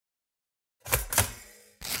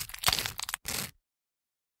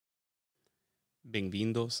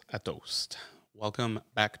Bem-vindos a Toast. Welcome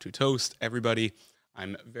back to Toast, everybody.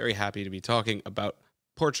 I'm very happy to be talking about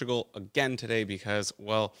Portugal again today because,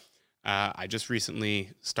 I just recently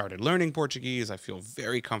started learning Portuguese. I feel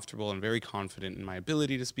very comfortable and very confident in my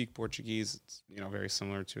ability to speak Portuguese. It's, very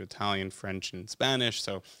similar to Italian, French, and Spanish.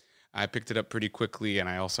 So I picked it up pretty quickly, and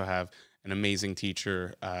I also have an amazing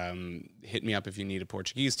teacher. Hit me up if you need a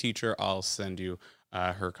Portuguese teacher. I'll send you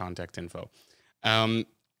her contact info. Um,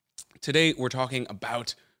 Today, we're talking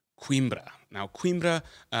about Coimbra. Now, Coimbra,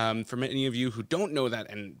 for many of you who don't know that,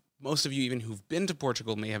 and most of you even who've been to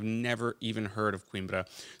Portugal may have never even heard of Coimbra.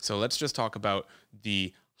 So let's just talk about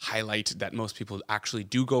the highlight that most people actually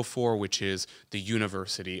do go for, which is the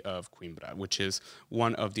University of Coimbra, which is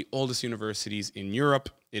one of the oldest universities in Europe.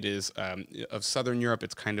 It is of Southern Europe.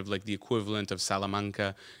 It's kind of like the equivalent of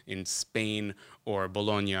Salamanca in Spain or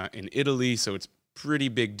Bologna in Italy. So it's pretty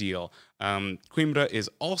big deal. Coimbra is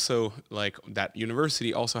also like that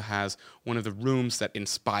university also has one of the rooms that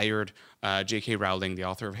inspired J.K. Rowling, the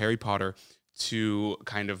author of Harry Potter, to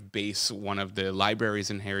kind of base one of the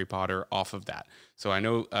libraries in Harry Potter off of that. So I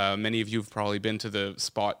know many of you have probably been to the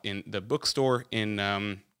spot in the bookstore in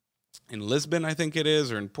Lisbon, I think it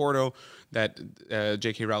is, or in Porto, that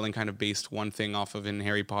J.K. Rowling kind of based one thing off of in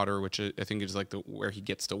Harry Potter, which I think is like the where he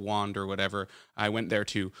gets the wand or whatever. I went there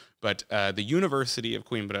too, but the University of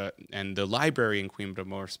Coimbra and the library in Coimbra,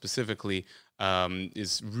 more specifically,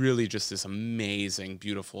 is really just this amazing,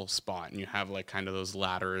 beautiful spot, and you have like kind of those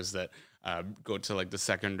ladders that go to like the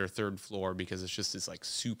second or third floor because it's just this like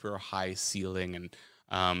super high ceiling,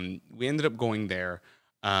 and we ended up going there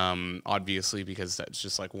obviously, because that's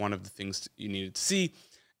just like one of the things you needed to see.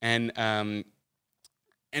 And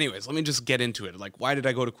anyways, let me just get into it. Like, why did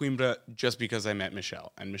I go to Coimbra? Just because I met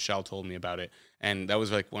Michelle, and Michelle told me about it. And that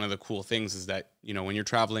was like one of the cool things is that, when you're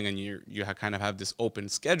traveling and kind of have this open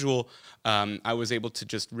schedule, I was able to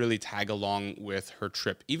just really tag along with her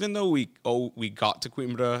trip. Even though we got to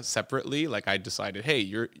Coimbra separately, like I decided, hey,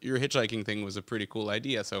 your hitchhiking thing was a pretty cool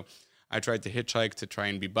idea. So I tried to hitchhike to try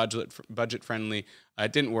and be budget friendly.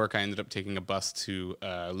 It didn't work. I ended up taking a bus to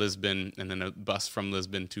Lisbon and then a bus from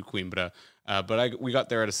Lisbon to Coimbra. But we got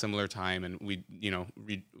there at a similar time, and we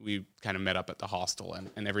kind of met up at the hostel,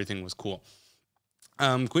 and everything was cool.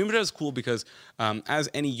 Coimbra is cool because as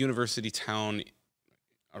any university town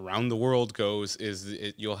around the world goes,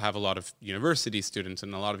 you'll have a lot of university students,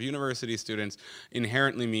 and a lot of university students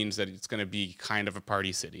inherently means that it's going to be kind of a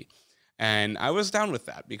party city. And I was down with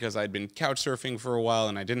that because I'd been couch surfing for a while,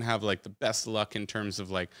 and I didn't have like the best luck in terms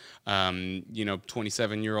of like,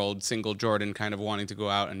 27-year-old single Jordan kind of wanting to go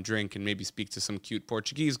out and drink and maybe speak to some cute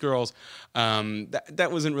Portuguese girls. That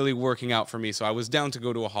wasn't really working out for me. So I was down to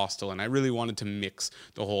go to a hostel, and I really wanted to mix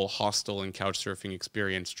the whole hostel and couch surfing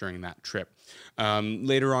experience during that trip.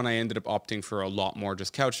 Later on, I ended up opting for a lot more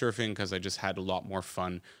just couch surfing because I just had a lot more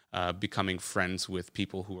fun becoming friends with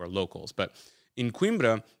people who are locals. But in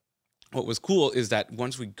Coimbra, what was cool is that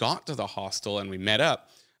once we got to the hostel and we met up,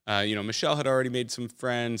 Michelle had already made some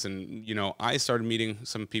friends, and, I started meeting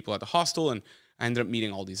some people at the hostel, and I ended up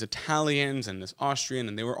meeting all these Italians and this Austrian,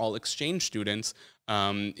 and they were all exchange students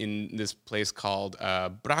in this place called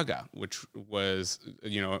Braga, which is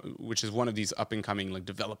one of these up and coming, like,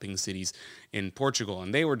 developing cities in Portugal.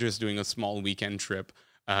 And they were just doing a small weekend trip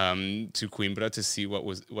to Coimbra to see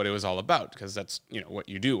what it was all about, because that's what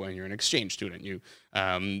you do when you're an exchange student. You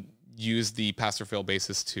use the pass or fail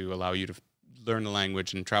basis to allow you to learn the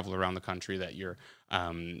language and travel around the country that you're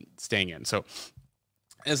staying in. So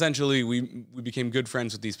essentially, we became good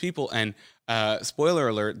friends with these people, and spoiler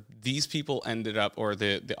alert, these people ended up, or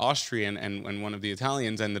the Austrian and one of the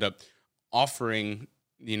Italians ended up offering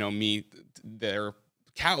me their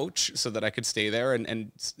couch so that I could stay there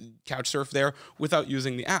and couch surf there without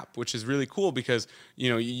using the app, which is really cool because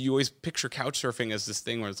you always picture couch surfing as this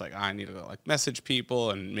thing where it's like, I need to like message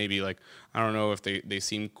people, and maybe like, I don't know if they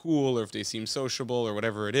seem cool or if they seem sociable or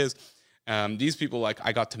whatever it is. These people, like,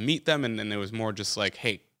 I got to meet them, and then it was more just like,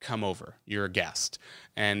 hey, come over, you're a guest.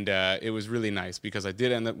 And it was really nice because I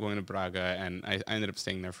did end up going to Braga, and I ended up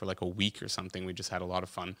staying there for like a week or something. We just had a lot of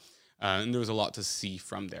fun. And there was a lot to see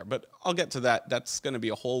from there. But I'll get to that. That's going to be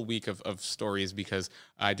a whole week of stories because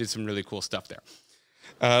I did some really cool stuff there.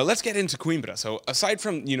 Let's get into Coimbra. So aside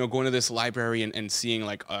from, going to this library and seeing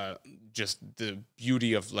like just the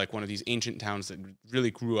beauty of like one of these ancient towns that really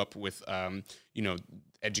grew up with,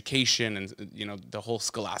 education and, the whole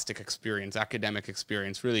scholastic experience, academic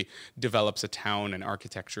experience really develops a town and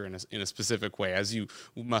architecture in a specific way, as you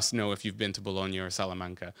must know if you've been to Bologna or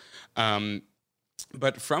Salamanca.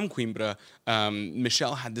 But from Coimbra,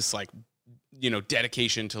 Michelle had this like,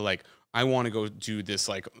 dedication to like I want to go do this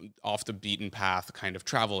like off the beaten path kind of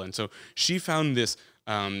travel. And so she found this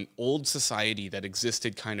old society that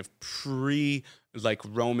existed kind of pre like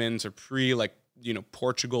Romans or pre like,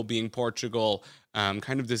 Portugal being Portugal,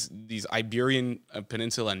 kind of these Iberian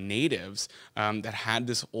Peninsula natives that had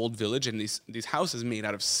this old village and these houses made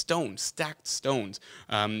out of stone, stacked stones,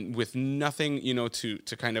 with nothing,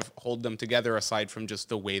 to kind of hold them together aside from just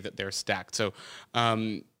the way that they're stacked. So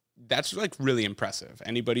that's like really impressive.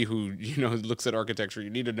 Anybody who looks at architecture, you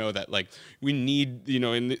need to know that like we need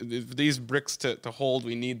these bricks to hold.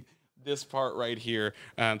 We need this part right here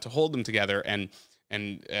to hold them together. And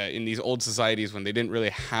in these old societies, when they didn't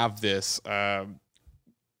really have this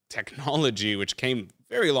technology, which came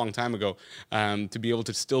very long time ago, to be able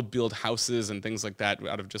to still build houses and things like that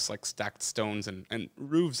out of just like stacked stones and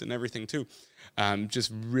roofs and everything too,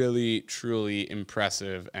 just really truly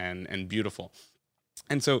impressive and beautiful.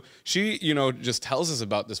 And so she, just tells us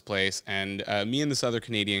about this place, and me and this other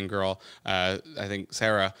Canadian girl, I think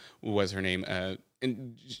Sarah was her name,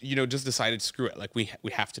 and just decided, screw it, like we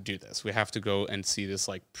have to do this. We have to go and see this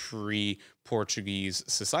like pre-Portuguese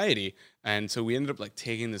society. And so we ended up like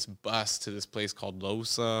taking this bus to this place called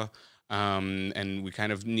Lousa, and we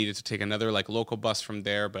kind of needed to take another like local bus from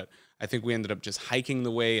there. But I think we ended up just hiking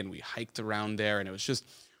the way, and we hiked around there, and it was just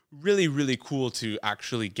really, really cool to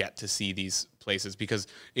actually get to see these places, because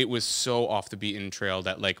it was so off the beaten trail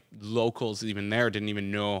that like locals even there didn't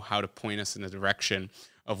even know how to point us in the direction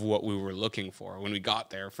of what we were looking for. When we got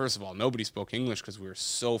there, first of all, nobody spoke English because we were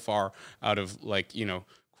so far out of like,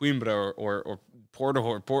 Coimbra or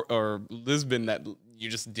Porto or Lisbon that you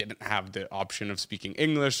just didn't have the option of speaking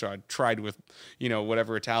English. So I tried with,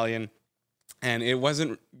 whatever Italian, and it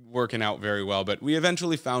wasn't working out very well, but we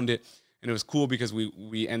eventually found it. And it was cool because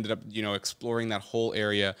we ended up, exploring that whole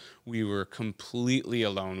area. We were completely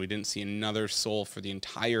alone. We didn't see another soul for the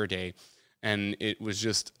entire day. And it was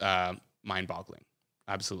just mind-boggling,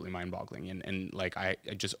 absolutely mind-boggling. And like, I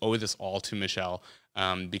just owe this all to Michelle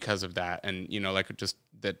because of that. And, like just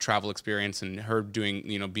the travel experience and her doing,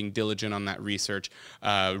 being diligent on that research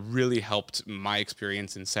really helped my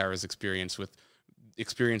experience and Sarah's experience with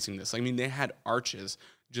experiencing this. I mean, they had arches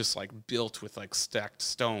just like built with like stacked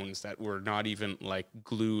stones that were not even like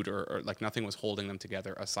glued or like nothing was holding them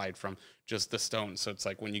together aside from just the stones. So it's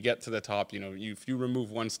like when you get to the top, if you remove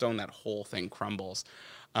one stone, that whole thing crumbles.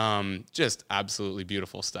 Just absolutely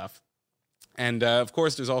beautiful stuff. And of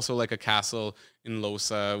course, there's also like a castle in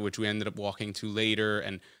Lousa, which we ended up walking to later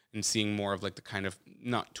and seeing more of like the kind of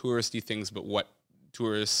not touristy things, but what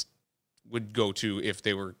tourists would go to if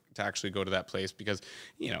they were to actually go to that place, because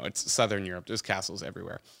it's Southern Europe, there's castles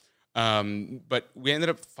everywhere. But we ended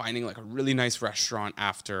up finding like a really nice restaurant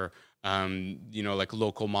after, like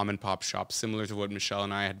local mom and pop shops, similar to what Michelle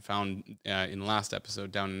and I had found in the last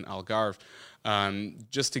episode down in Algarve,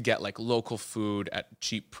 just to get like local food at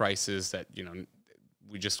cheap prices that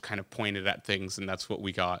we just kind of pointed at things, and that's what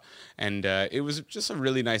we got. And it was just a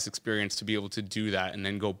really nice experience to be able to do that and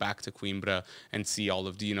then go back to Coimbra and see all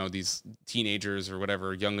of the, these teenagers or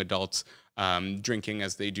whatever, young adults drinking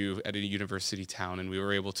as they do at a university town. And we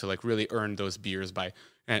were able to like really earn those beers by,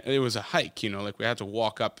 and it was a hike, like we had to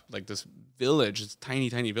walk up like this village, this tiny,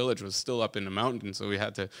 tiny village was still up in the mountain. So we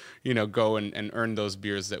had to, go and earn those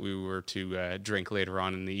beers that we were to drink later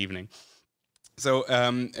on in the evening. So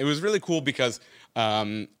it was really cool because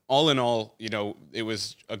all in all, it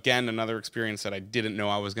was, again, another experience that I didn't know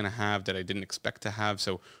I was going to have, that I didn't expect to have.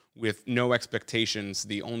 So with no expectations,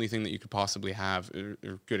 the only thing that you could possibly have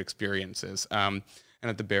are good experiences. And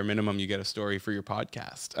at the bare minimum, you get a story for your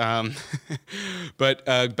podcast. But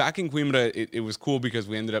back in Coimbra, it was cool because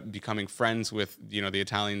we ended up becoming friends with, the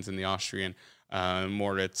Italians and the Austrian,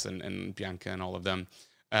 Moritz and Bianca and all of them.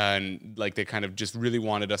 And like they kind of just really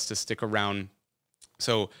wanted us to stick around.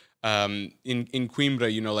 So in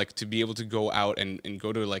Coimbra, like to be able to go out and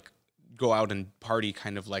go out and party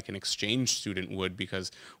kind of like an exchange student would, because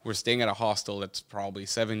we're staying at a hostel that's probably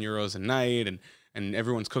 €7 a night, and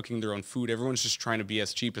everyone's cooking their own food. Everyone's just trying to be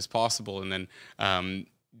as cheap as possible. And then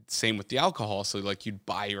same with the alcohol. So like you'd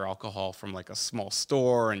buy your alcohol from like a small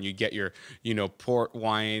store, and you get your, port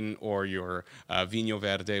wine or your Vinho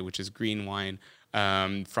Verde, which is green wine,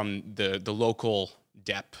 from the local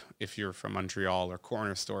dep if you're from Montreal, or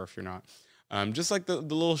corner store if you're not. Just like the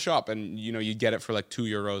little shop, and you get it for like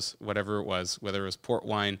 €2, whatever it was, whether it was port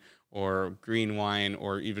wine or green wine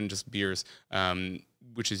or even just beers,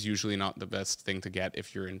 which is usually not the best thing to get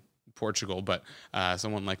if you're in Portugal, but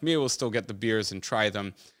someone like me will still get the beers and try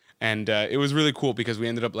them. And it was really cool because we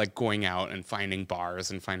ended up like going out and finding bars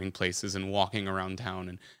and finding places and walking around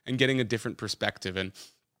town and getting a different perspective. And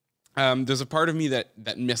there's a part of me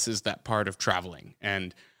that misses that part of traveling.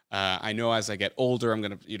 And I know as I get older, I'm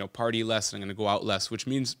gonna party less, and I'm gonna go out less, which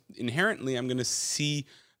means inherently I'm gonna see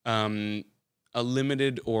um, a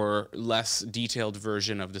limited or less detailed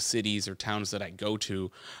version of the cities or towns that I go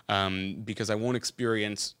to, because I won't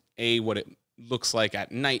experience what it looks like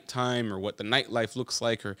at nighttime, or what the nightlife looks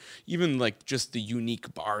like, or even like just the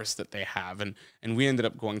unique bars that they have. And we ended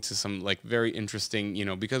up going to some like very interesting,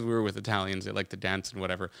 because we were with Italians, they like to dance and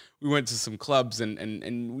whatever. We went to some clubs,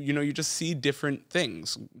 and you just see different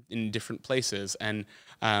things in different places. And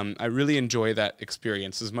I really enjoy that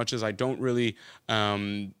experience as much as I don't really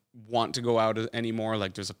want to go out anymore.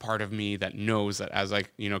 Like, there's a part of me that knows that as I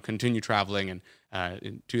continue traveling, and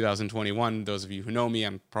in 2021, those of you who know me,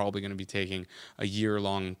 I'm probably going to be taking a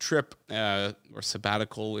year-long trip, or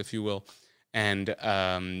sabbatical, if you will. And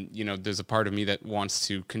there's a part of me that wants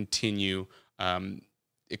to continue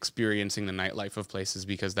experiencing the nightlife of places,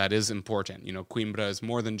 because that is important. Coimbra is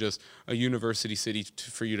more than just a university city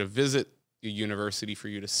for you to visit a university, for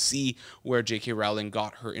you to see where J.K. Rowling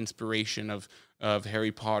got her inspiration of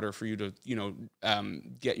Harry Potter, for you to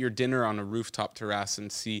get your dinner on a rooftop terrace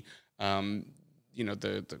and see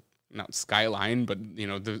the not skyline, but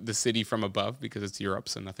the city from above, because it's Europe,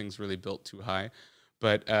 so nothing's really built too high.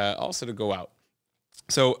 But also to go out.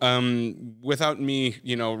 So without me,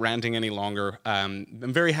 ranting any longer, I'm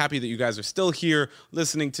very happy that you guys are still here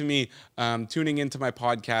listening to me, tuning into my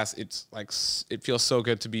podcast. It's like, it feels so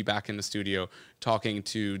good to be back in the studio talking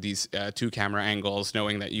to these two camera angles,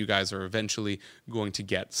 knowing that you guys are eventually going to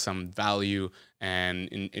get some value and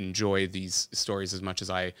enjoy these stories as much as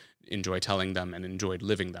I enjoy telling them and enjoyed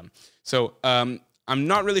living them. So I'm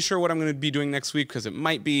not really sure what I'm going to be doing next week, because it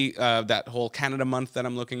might be that whole Canada month that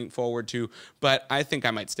I'm looking forward to. But I think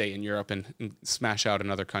I might stay in Europe and smash out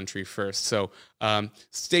another country first. So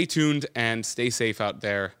stay tuned and stay safe out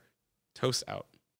there. Toast out.